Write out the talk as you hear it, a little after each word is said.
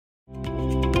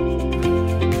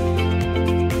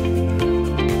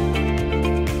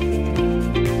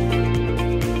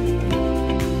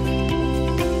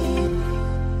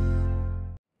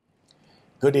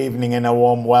Good evening and a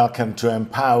warm welcome to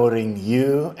empowering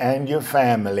you and your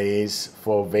families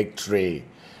for victory.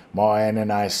 Moyen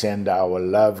and I send our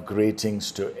love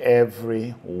greetings to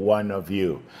every one of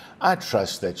you. I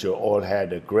trust that you all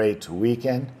had a great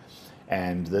weekend,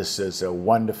 and this is a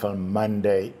wonderful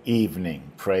Monday evening.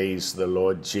 Praise the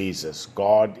Lord Jesus.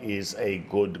 God is a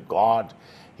good God.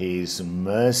 His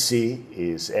mercy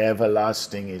is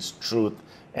everlasting. His truth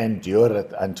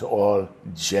endureth unto all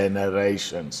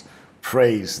generations.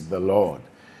 Praise the Lord.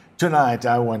 Tonight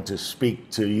I want to speak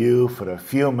to you for a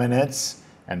few minutes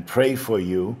and pray for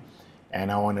you.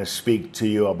 And I want to speak to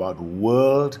you about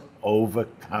world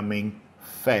overcoming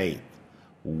faith.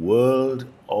 World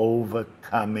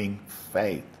overcoming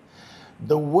faith.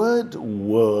 The word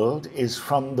world is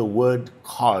from the word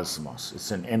cosmos.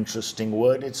 It's an interesting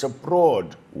word. It's a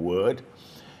broad word.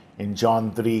 In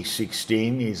John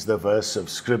 3:16 is the verse of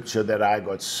scripture that I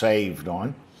got saved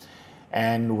on.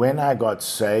 And when I got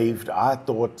saved, I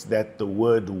thought that the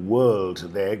word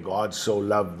world there, God so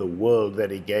loved the world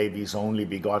that he gave his only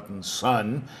begotten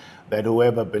Son, that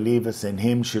whoever believeth in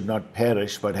him should not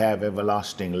perish but have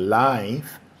everlasting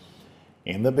life.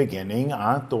 In the beginning,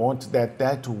 I thought that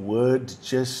that word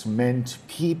just meant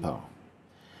people.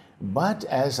 But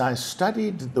as I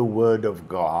studied the Word of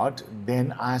God,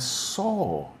 then I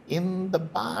saw in the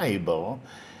Bible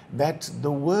that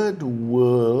the word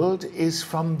world is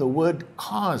from the word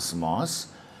cosmos,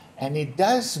 and it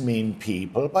does mean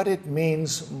people, but it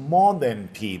means more than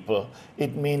people.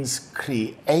 It means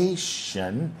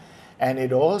creation, and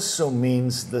it also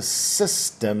means the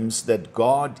systems that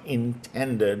God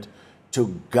intended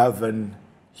to govern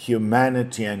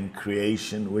humanity and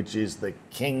creation, which is the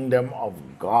kingdom of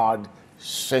God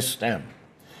system.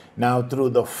 Now, through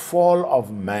the fall of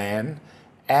man,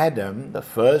 Adam, the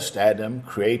first Adam,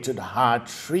 created high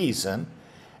treason,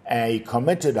 and he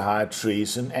committed high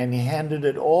treason, and he handed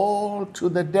it all to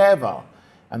the devil,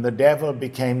 and the devil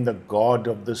became the god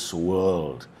of this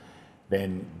world.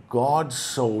 Then God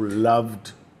so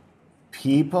loved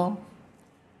people,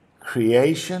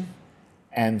 creation,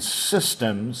 and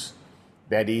systems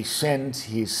that he sent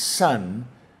his Son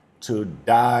to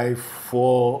die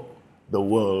for the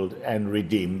world and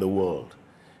redeem the world.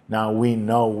 Now we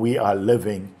know we are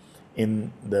living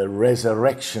in the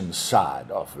resurrection side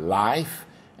of life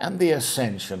and the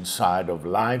ascension side of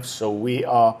life. So we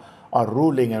are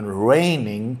ruling and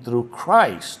reigning through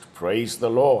Christ. Praise the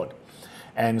Lord.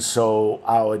 And so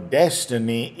our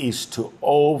destiny is to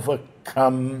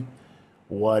overcome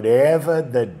whatever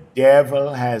the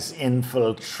devil has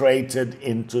infiltrated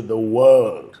into the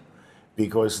world,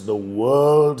 because the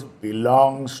world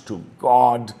belongs to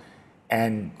God,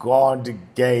 and God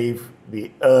gave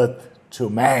the earth to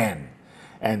man.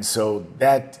 And so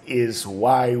that is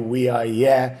why we are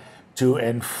here, to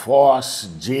enforce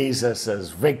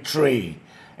Jesus' victory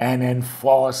and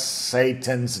enforce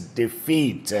Satan's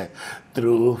defeat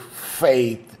through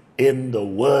faith in the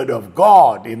Word of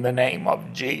God, in the name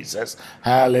of Jesus.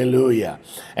 Hallelujah.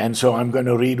 And so I'm going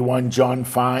to read 1 John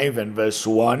 5 and verse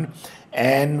 1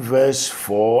 and verse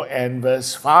 4 and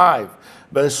verse 5.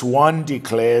 Verse 1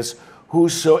 declares,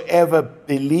 "Whosoever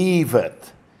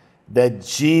believeth that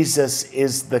Jesus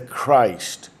is the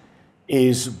Christ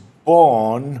is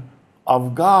born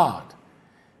of God."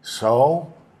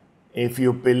 So, if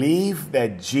you believe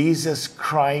that Jesus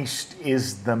Christ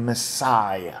is the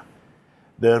Messiah,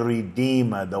 the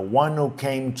Redeemer, the one who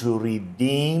came to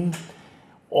redeem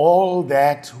all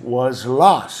that was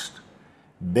lost,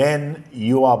 then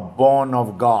you are born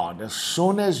of God. As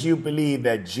soon as you believe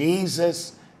that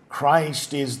Jesus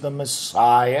Christ is the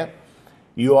Messiah,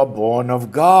 you are born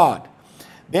of God.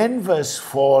 Then verse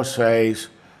 4 says,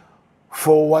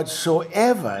 "For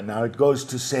whatsoever," now it goes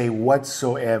to say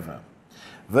whatsoever.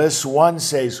 Verse 1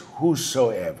 says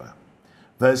whosoever.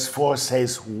 Verse 4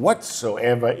 says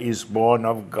whatsoever is born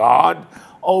of God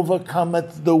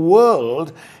overcometh the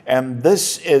world, and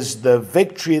this is the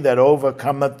victory that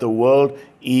overcometh the world,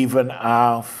 even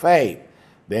our faith.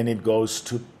 Then it goes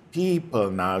to people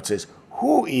now. It says,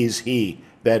 "Who is he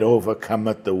that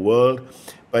overcometh the world?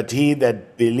 But he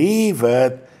that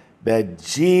believeth that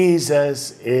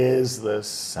Jesus is the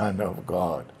Son of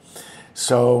God."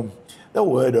 So the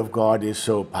Word of God is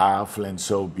so powerful and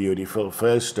so beautiful.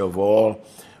 First of all,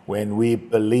 when we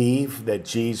believe that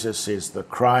Jesus is the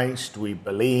Christ, we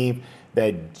believe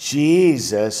that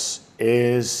Jesus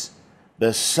is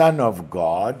the Son of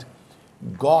God,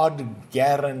 God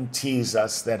guarantees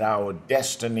us that our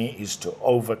destiny is to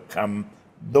overcome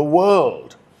the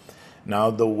world.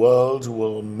 Now, the world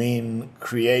will mean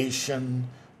creation,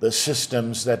 the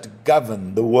systems that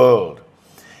govern the world.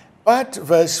 But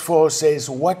verse 4 says,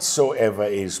 whatsoever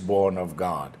is born of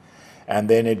God. And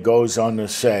then it goes on to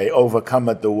say,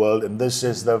 overcometh the world. And this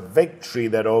is the victory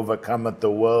that overcometh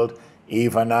the world,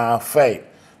 even our faith.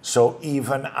 So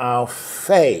even our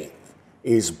faith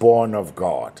is born of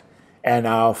God. And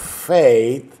our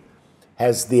faith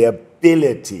has the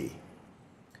ability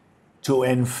to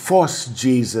enforce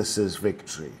Jesus'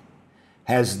 victory,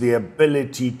 has the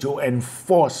ability to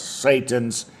enforce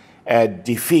Satan's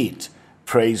defeat.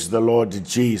 Praise the Lord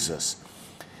Jesus.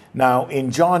 Now,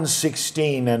 in John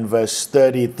 16 and verse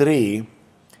 33,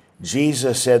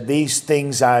 Jesus said, these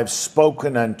things I have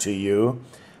spoken unto you,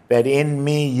 that in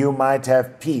me you might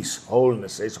have peace.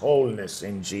 Wholeness. There's wholeness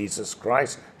in Jesus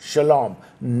Christ. Shalom.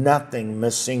 Nothing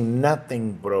missing,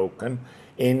 nothing broken.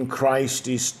 In Christ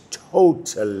is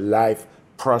total life,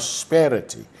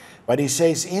 prosperity. But he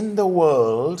says, in the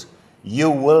world, you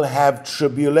will have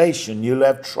tribulation, you'll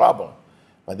have trouble.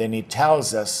 But then he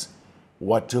tells us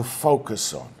what to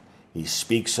focus on. He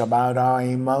speaks about our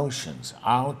emotions,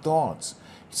 our thoughts.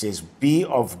 He says, be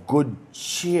of good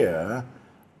cheer,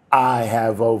 I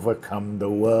have overcome the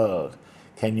world.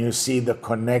 Can you see the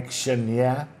connection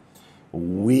here?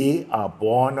 We are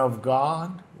born of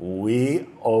God. We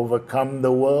overcome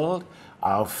the world.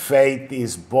 Our faith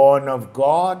is born of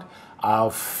God.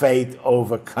 Our faith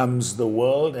overcomes the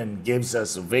world and gives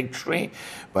us victory.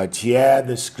 But here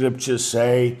the scriptures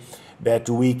say that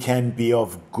we can be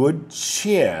of good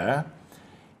cheer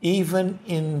even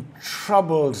in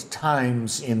troubled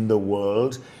times in the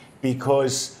world,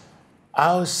 because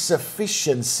our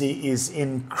sufficiency is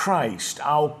in Christ.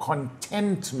 Our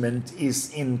contentment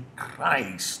is in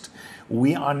Christ.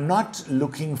 We are not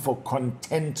looking for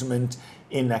contentment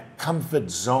in a comfort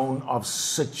zone of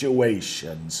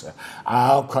situations.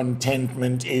 Our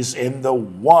contentment is in the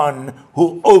one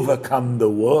who overcome the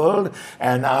world,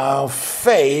 and our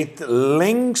faith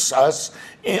links us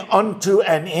onto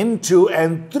and into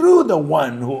and through the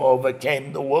one who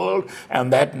overcame the world,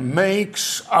 and that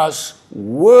makes us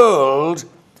world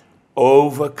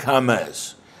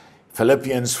overcomers.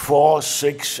 Philippians 4,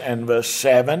 6 and verse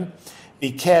 7,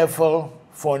 be careful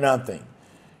for nothing.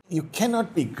 You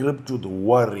cannot be gripped with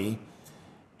worry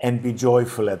and be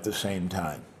joyful at the same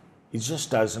time. It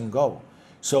just doesn't go.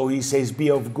 So he says, be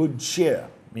of good cheer.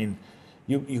 I mean,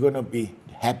 you're going to be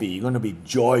happy. You're going to be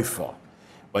joyful.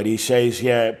 But he says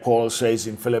here, Paul says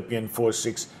in Philippians 4,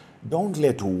 6, don't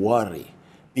let worry.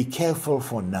 Be careful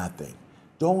for nothing.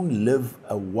 Don't live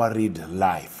a worried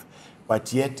life.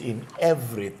 But yet in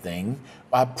everything,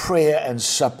 by prayer and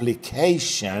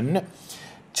supplication,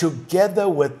 together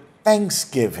with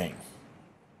thanksgiving,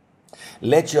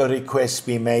 let your requests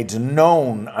be made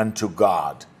known unto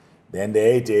God. Then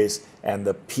there it is, and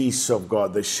the peace of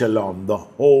God, the shalom, the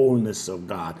wholeness of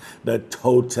God, the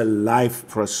total life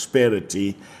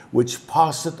prosperity, which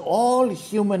passeth all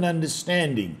human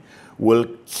understanding, will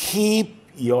keep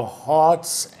your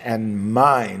hearts and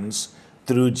minds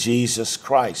through Jesus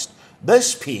Christ.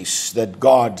 This peace that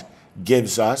God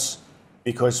gives us,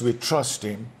 because we trust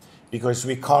him, because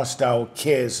we cast our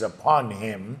cares upon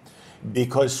him,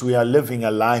 because we are living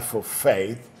a life of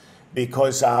faith,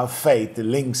 because our faith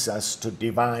links us to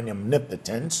divine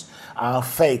omnipotence, our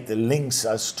faith links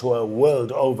us to a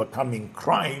world overcoming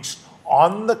Christ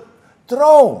on the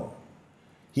throne.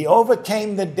 He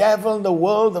overcame the devil, the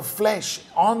world, the flesh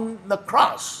on the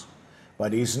cross.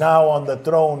 But he's now on the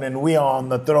throne, and we are on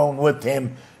the throne with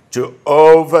him to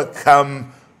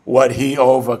overcome what he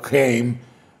overcame.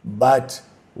 But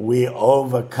we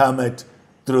overcome it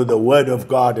through the word of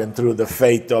God and through the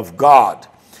faith of God.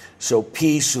 So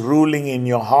peace ruling in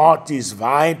your heart is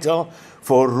vital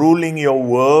for ruling your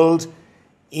world,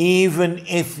 even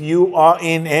if you are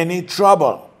in any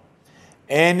trouble.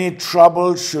 Any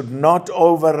trouble should not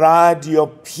override your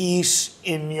peace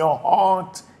in your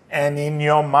heart and in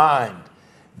your mind,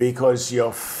 because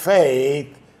your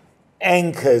faith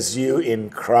anchors you in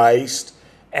Christ,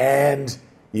 and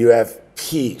you have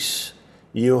peace.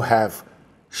 You have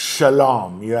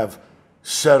shalom, you have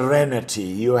serenity,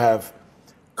 you have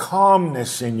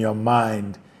calmness in your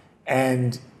mind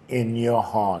and in your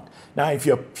heart. Now, if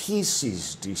your peace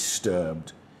is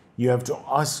disturbed, you have to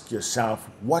ask yourself,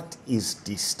 what is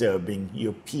disturbing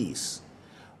your peace?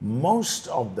 Most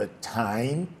of the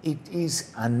time, it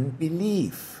is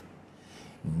unbelief.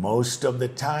 Most of the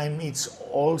time, it's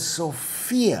also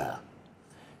fear.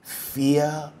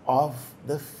 Fear of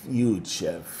the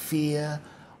future, fear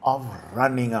of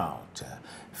running out,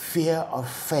 fear of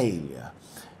failure.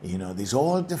 You know, there's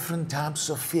all different types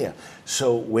of fear.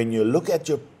 So when you look at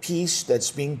your peace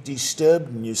that's being disturbed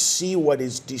and you see what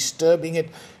is disturbing it,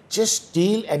 just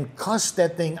deal and cast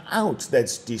that thing out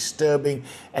that's disturbing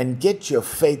and get your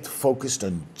faith focused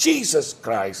on Jesus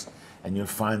Christ. And you'll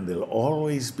find there'll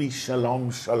always be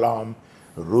shalom, shalom,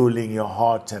 ruling your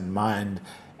heart and mind.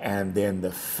 And then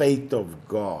the faith of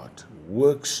God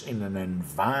works in an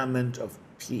environment of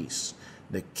peace.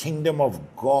 The kingdom of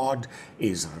God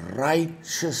is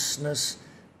righteousness,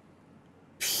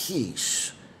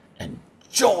 peace, and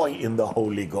joy in the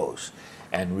Holy Ghost.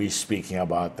 And we're speaking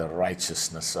about the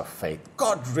righteousness of faith.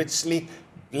 God richly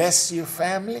bless you,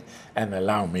 family, and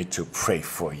allow me to pray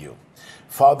for you.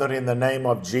 Father, in the name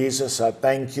of Jesus, I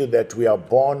thank you that we are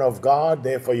born of God.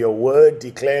 Therefore, your word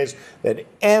declares that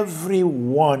every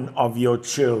one of your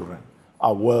children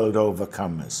are world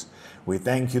overcomers. We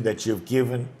thank you that you've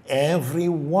given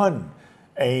everyone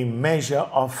a measure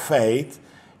of faith,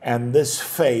 and this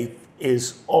faith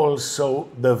is also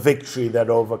the victory that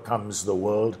overcomes the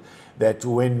world. That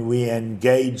when we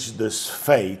engage this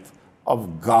faith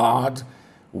of God,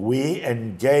 we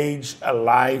engage a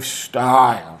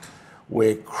lifestyle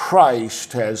where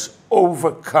Christ has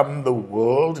overcome the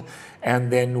world,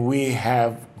 and then we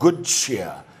have good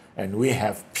cheer and we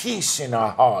have peace in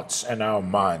our hearts and our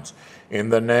minds. In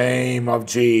the name of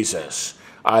Jesus,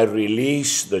 I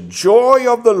release the joy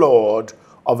of the Lord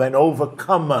of an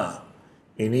overcomer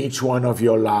in each one of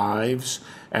your lives.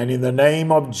 And in the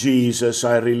name of Jesus,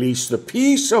 I release the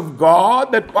peace of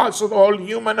God that passeth all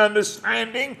human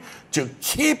understanding to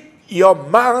keep your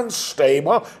mind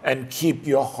stable and keep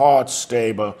your heart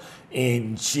stable.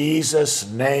 In Jesus'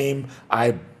 name,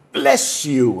 I bless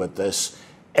you with this.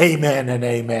 Amen and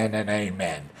amen and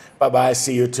amen. Bye-bye.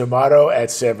 See you tomorrow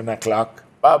at 7 o'clock.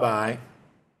 Bye-bye.